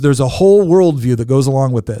There's a whole worldview that goes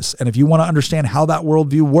along with this. And if you want to understand how that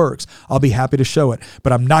worldview works, I'll be happy to show it.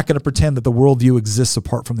 But I'm not going to pretend that the worldview exists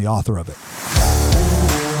apart from the author of it.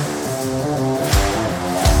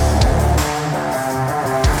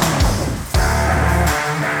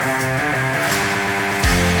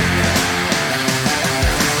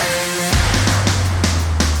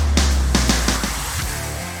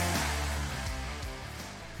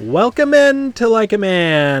 Welcome in to Like a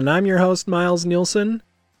Man. I'm your host, Miles Nielsen.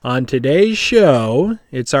 On today's show,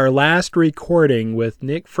 it's our last recording with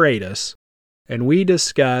Nick Freitas, and we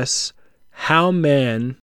discuss how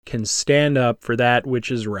men can stand up for that which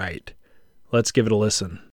is right. Let's give it a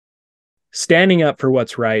listen. Standing up for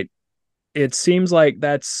what's right. It seems like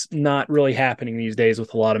that's not really happening these days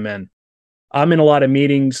with a lot of men. I'm in a lot of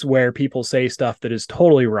meetings where people say stuff that is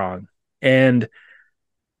totally wrong, and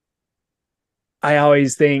I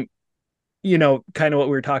always think, you know, kind of what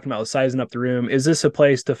we were talking about with sizing up the room. Is this a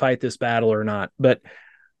place to fight this battle or not? But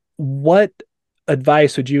what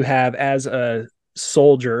advice would you have as a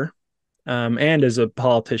soldier and as a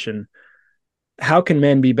politician? How can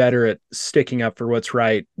men be better at sticking up for what's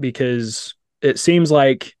right? Because it seems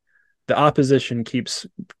like the opposition keeps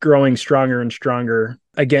growing stronger and stronger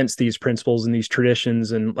against these principles and these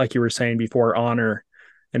traditions. And like you were saying before, honor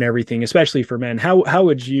and everything, especially for men.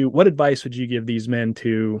 What advice would you give these men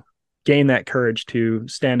to gain that courage to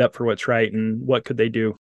stand up for what's right, and what could they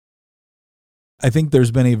do? I think there's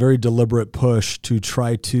been a very deliberate push to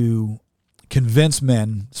try to convince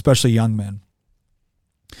men, especially young men,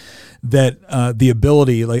 that the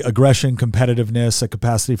ability, like aggression, competitiveness, a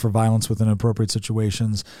capacity for violence within appropriate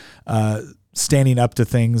situations, standing up to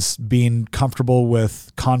things, being comfortable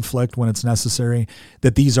with conflict when it's necessary,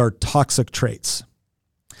 that these are toxic traits.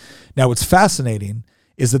 Now, what's fascinating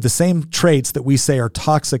is that the same traits that we say are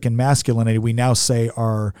toxic in masculinity, we now say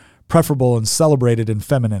are preferable and celebrated in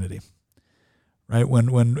femininity. Right? When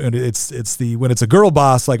it's a girl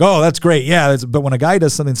boss, like, oh, that's great, yeah. But when a guy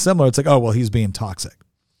does something similar, it's like, oh, well, he's being toxic.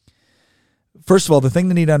 First of all, the thing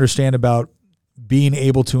they need to understand about being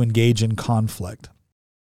able to engage in conflict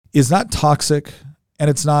is not toxic, and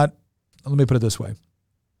it's not. Let me put it this way: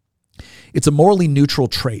 it's a morally neutral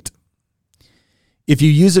trait. If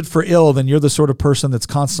you use it for ill, then you're the sort of person that's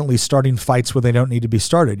constantly starting fights where they don't need to be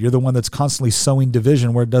started. You're the one that's constantly sowing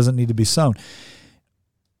division where it doesn't need to be sown.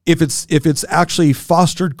 If it's actually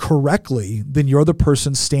fostered correctly, then you're the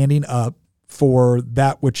person standing up for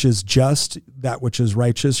that which is just, that which is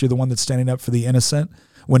righteous. You're the one that's standing up for the innocent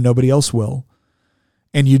when nobody else will.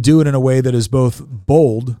 And you do it in a way that is both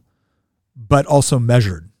bold, but also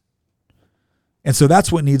measured. And so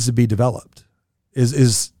that's what needs to be developed,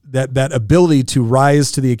 is that ability to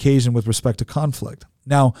rise to the occasion with respect to conflict.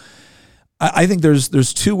 Now, I think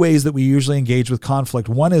there's two ways that we usually engage with conflict.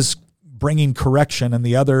 One is bringing correction, and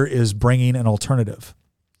the other is bringing an alternative.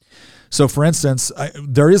 So, for instance,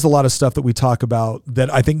 there is a lot of stuff that we talk about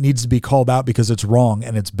that I think needs to be called out because it's wrong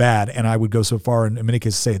and it's bad, and I would go so far in many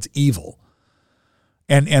cases say it's evil.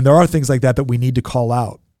 And there are things like that we need to call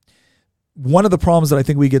out. One of the problems that I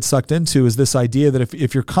think we get sucked into is this idea that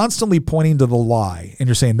if you're constantly pointing to the lie and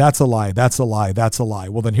you're saying, that's a lie, that's a lie, that's a lie.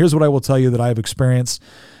 Well, then here's what I will tell you that I have experienced.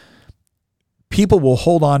 People will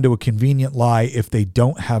hold on to a convenient lie if they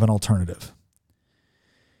don't have an alternative.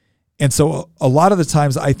 And so a lot of the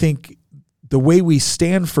times I think the way we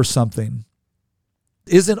stand for something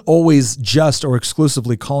isn't always just or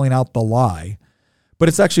exclusively calling out the lie, but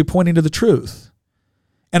it's actually pointing to the truth.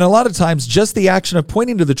 And a lot of times, just the action of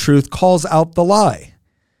pointing to the truth calls out the lie.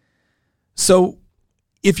 So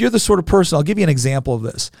if you're the sort of person, I'll give you an example of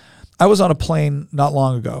this. I was on a plane not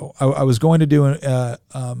long ago. I was going to do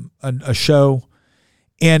a show,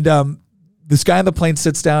 and this guy on the plane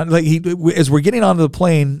sits down. Like as we're getting onto the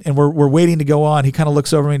plane and we're waiting to go on, he kind of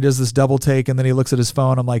looks over me and does this double take, and then he looks at his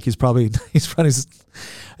phone. I'm like, he's probably. I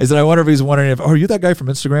said, I wonder if he's wondering if, are you that guy from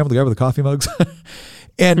Instagram, the guy with the coffee mugs?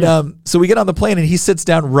 And so we get on the plane, and he sits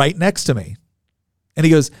down right next to me. And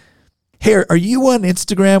he goes, hey, are you on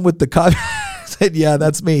Instagram with the coffee? I said, yeah,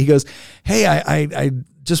 that's me. He goes, hey, I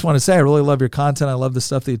just want to say I really love your content. I love the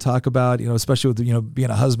stuff that you talk about, especially with,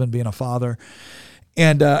 being a husband, being a father.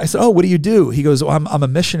 And I said, oh, what do you do? He goes, oh, I'm a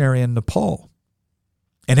missionary in Nepal.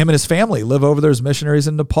 And him and his family live over there as missionaries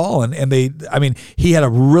in Nepal. And he had a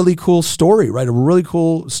really cool story, right? A really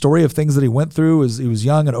cool story of things that he went through as he was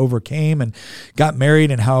young and overcame and got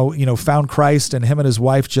married, and how, found Christ, and him and his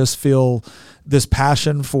wife just feel this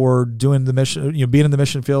passion for doing the mission, being in the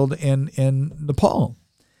mission field in Nepal.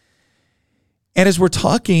 And as we're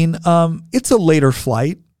talking, it's a later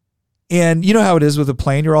flight. And you know how it is with a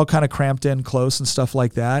plane, you're all kind of cramped in close and stuff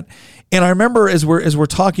like that. And I remember as we're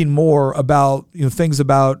talking more about, things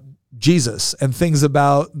about Jesus and things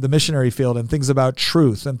about the missionary field and things about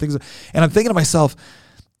truth and I'm thinking to myself,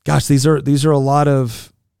 gosh, these are a lot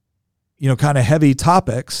of, kind of heavy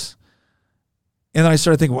topics. And then I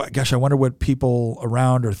started thinking, well, gosh, I wonder what people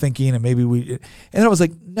around are thinking, and maybe and then I was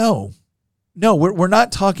like, no, we're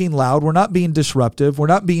not talking loud. We're not being disruptive. We're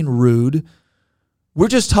not being rude. We're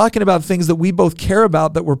just talking about things that we both care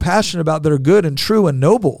about, that we're passionate about, that are good and true and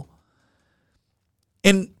noble.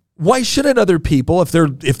 And why shouldn't other people, if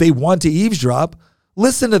they want to eavesdrop,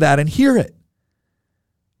 listen to that and hear it?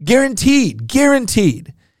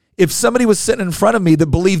 Guaranteed. If somebody was sitting in front of me that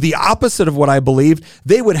believed the opposite of what I believed,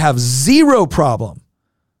 they would have zero problem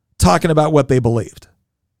talking about what they believed.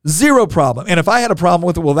 Zero problem. And if I had a problem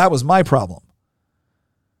with it, well, that was my problem.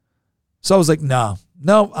 So I was like, no,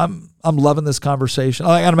 I'm loving this conversation.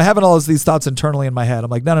 And I'm having all of these thoughts internally in my head.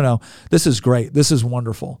 I'm like, no, this is great. This is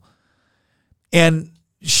wonderful. And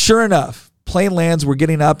sure enough, plane lands, we're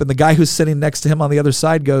getting up, and the guy who's sitting next to him on the other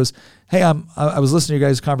side goes, hey, I was listening to your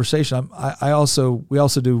guys' conversation. We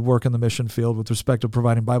also do work in the mission field with respect to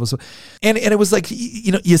providing Bibles. And it was like,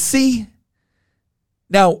 you see,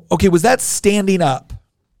 now, okay, was that standing up?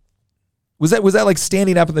 Was that like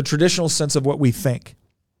standing up in the traditional sense of what we think?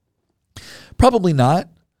 Probably not.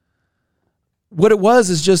 What it was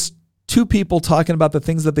is just two people talking about the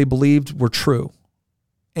things that they believed were true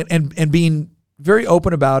and being very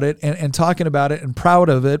open about it and talking about it and proud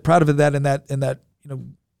of that in that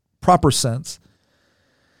proper sense.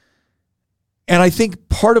 And I think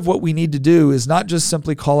part of what we need to do is not just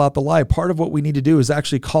simply call out the lie. Part of what we need to do is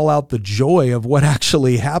actually call out the joy of what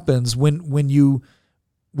actually happens when you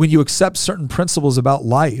accept certain principles about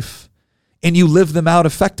life and you live them out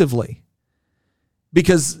effectively.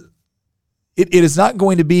 Because it is not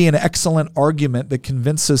going to be an excellent argument that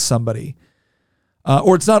convinces somebody.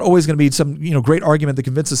 Or it's not always going to be some great argument that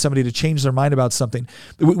convinces somebody to change their mind about something.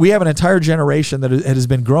 We have an entire generation that has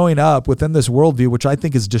been growing up within this worldview, which I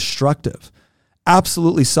think is destructive,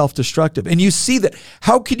 absolutely self-destructive. And you see that.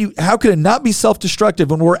 How could it not be self-destructive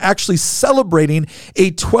when we're actually celebrating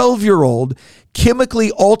a 12-year-old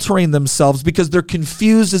chemically altering themselves because they're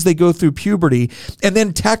confused as they go through puberty, and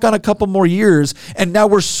then tack on a couple more years, and now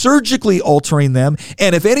we're surgically altering them.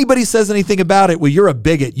 And if anybody says anything about it, well, you're a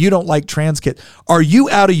bigot. You don't like trans kids. Are you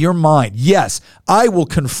out of your mind? Yes, I will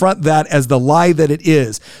confront that as the lie that it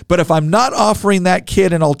is. But if I'm not offering that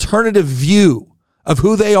kid an alternative view of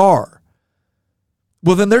who they are,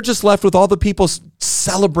 well, then they're just left with all the people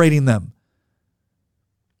celebrating them.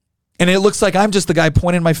 And it looks like I'm just the guy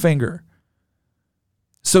pointing my finger.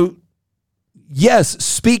 So, yes,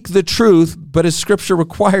 speak the truth, but as Scripture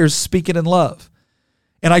requires, speak it in love.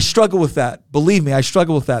 And I struggle with that. Believe me, I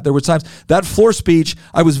struggle with that. There were times that floor speech,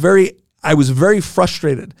 I was very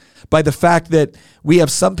frustrated by the fact that we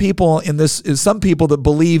have some people that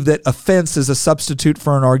believe that offense is a substitute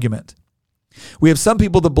for an argument. We have some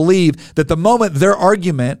people that believe that the moment their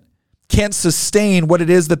argument can't sustain what it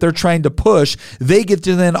is that they're trying to push, they get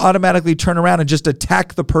to then automatically turn around and just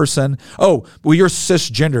attack the person. Oh, well, you're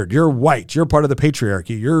cisgendered, you're white, you're part of the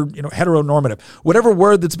patriarchy, you're heteronormative, whatever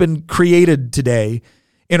word that's been created today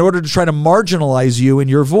in order to try to marginalize you and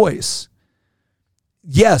your voice.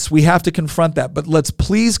 Yes, we have to confront that, but let's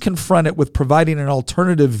please confront it with providing an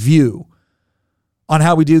alternative view on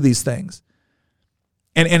how we do these things.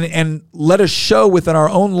 And let us show within our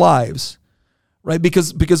own lives, right?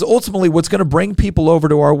 Because ultimately what's going to bring people over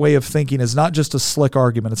to our way of thinking is not just a slick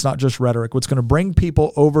argument. It's not just rhetoric. What's going to bring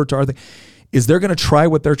people over to our thing is they're going to try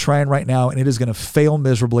what they're trying right now, and it is going to fail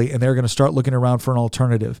miserably, and they're going to start looking around for an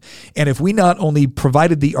alternative. And if we not only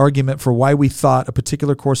provided the argument for why we thought a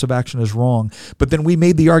particular course of action is wrong, but then we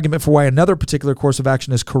made the argument for why another particular course of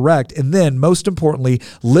action is correct, and then, most importantly,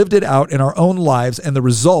 lived it out in our own lives, and the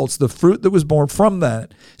results, the fruit that was born from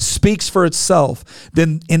that, speaks for itself,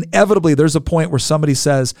 then inevitably there's a point where somebody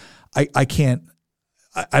says, I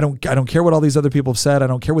don't care what all these other people have said. I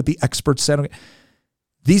don't care what the experts said.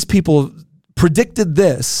 These people predicted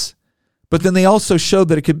this, but then they also showed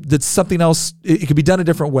that something else, it could be done a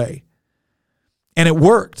different way. And it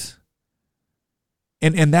worked.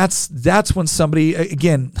 And that's when somebody,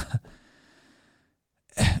 again,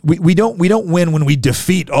 we don't win when we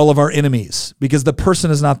defeat all of our enemies, because the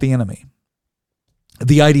person is not the enemy.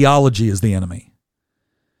 The ideology is the enemy.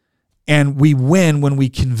 And we win when we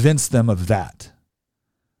convince them of that.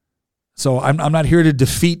 So I'm not here to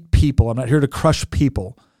defeat people. I'm not here to crush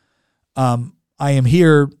people. I am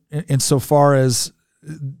here insofar as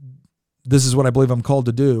this is what I believe I'm called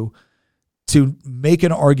to do, to make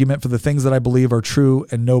an argument for the things that I believe are true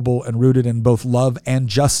and noble and rooted in both love and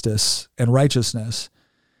justice and righteousness,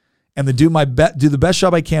 and to do the best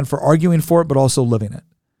job I can for arguing for it, but also living it.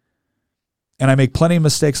 And I make plenty of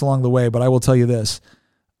mistakes along the way, but I will tell you this.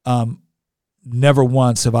 Never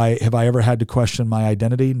once have I ever had to question my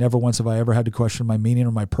identity. Never once have I ever had to question my meaning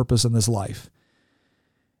or my purpose in this life.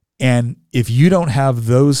 And if you don't have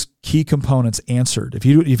those key components answered, if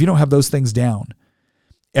you don't have those things down,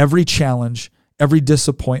 every challenge, every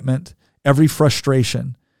disappointment, every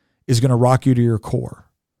frustration is going to rock you to your core.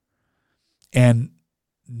 And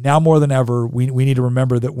now more than ever, we need to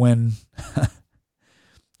remember that when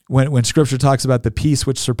Scripture talks about the peace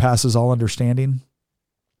which surpasses all understanding,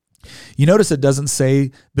 you notice it doesn't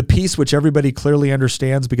say the peace which everybody clearly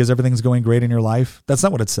understands because everything's going great in your life. That's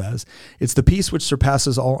not what it says. It's the peace which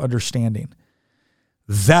surpasses all understanding.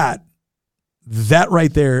 That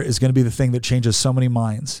right there is going to be the thing that changes so many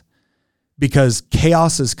minds, because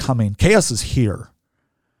chaos is coming. Chaos is here.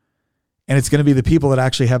 And it's going to be the people that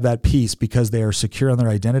actually have that peace because they are secure in their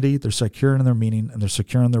identity, they're secure in their meaning, and they're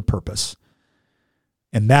secure in their purpose.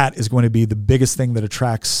 And that is going to be the biggest thing that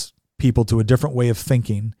attracts people to a different way of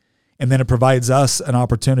thinking. And then it provides us an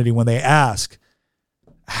opportunity when they ask,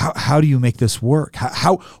 how do you make this work?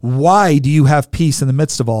 Why do you have peace in the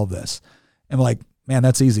midst of all of this? And we're like, man,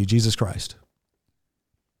 that's easy. Jesus Christ.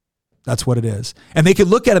 That's what it is. And they can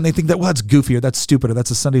look at it and they think that, well, that's goofy, or that's stupid, or that's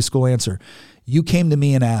a Sunday school answer. You came to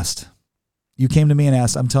me and asked. You came to me and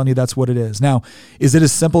asked. I'm telling you, that's what it is. Now, is it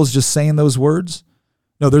as simple as just saying those words?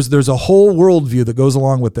 No, there's a whole worldview that goes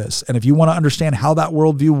along with this. And if you want to understand how that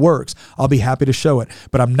worldview works, I'll be happy to show it.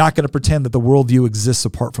 But I'm not going to pretend that the worldview exists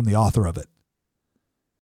apart from the author of it.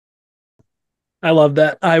 I love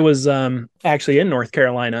that. I was actually in North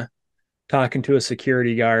Carolina talking to a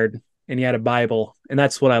security guard, and he had a Bible. And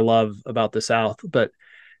that's what I love about the South. But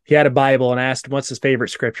he had a Bible, and I asked him, what's his favorite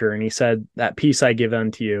scripture? And he said, that peace I give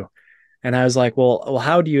unto you. And I was like, well,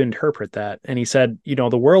 how do you interpret that? And he said,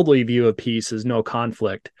 the worldly view of peace is no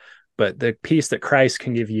conflict, but the peace that Christ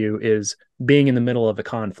can give you is being in the middle of a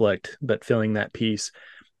conflict, but feeling that peace.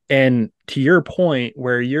 And to your point,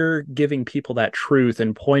 where you're giving people that truth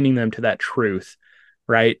and pointing them to that truth,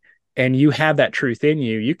 right? And you have that truth in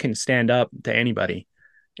you, you can stand up to anybody.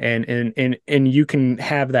 And you can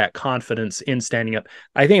have that confidence in standing up.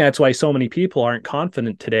 I think that's why so many people aren't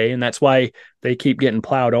confident today, and that's why they keep getting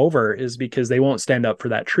plowed over, is because they won't stand up for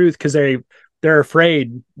that truth, because they're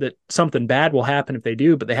afraid that something bad will happen if they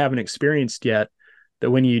do, but they haven't experienced yet that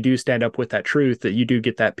when you do stand up with that truth, that you do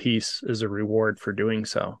get that peace as a reward for doing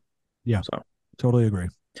so. Yeah, so totally agree.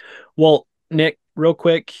 Well, Nick, real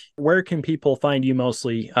quick, where can people find you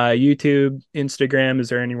mostly? YouTube, Instagram, is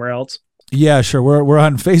there anywhere else? Yeah, sure. We're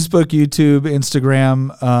on Facebook, YouTube,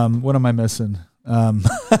 Instagram. What am I missing?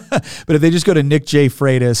 But if they just go to Nick J.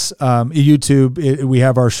 Freitas, YouTube, we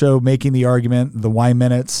have our show, Making the Argument, the Y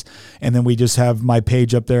Minutes, and then we just have my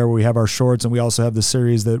page up there where we have our shorts, and we also have the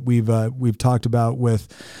series that we've talked about with.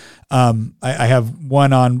 I have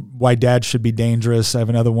one on why dad should be dangerous. I have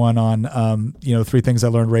another one on, 3 things I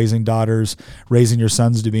learned raising daughters, raising your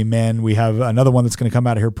sons to be men. We have another one that's going to come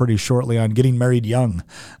out of here pretty shortly on getting married young.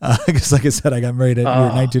 Because like I said, I got married at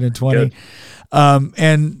 19 and 20. Good.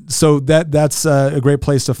 And so that's a great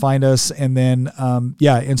place to find us. And then,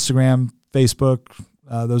 Instagram, Facebook,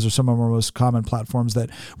 those are some of our most common platforms that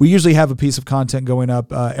we usually have a piece of content going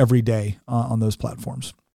up every day on those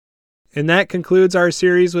platforms. And that concludes our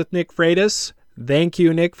series with Nick Freitas. Thank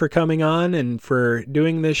you, Nick, for coming on and for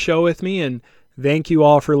doing this show with me. And thank you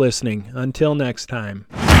all for listening. Until next time.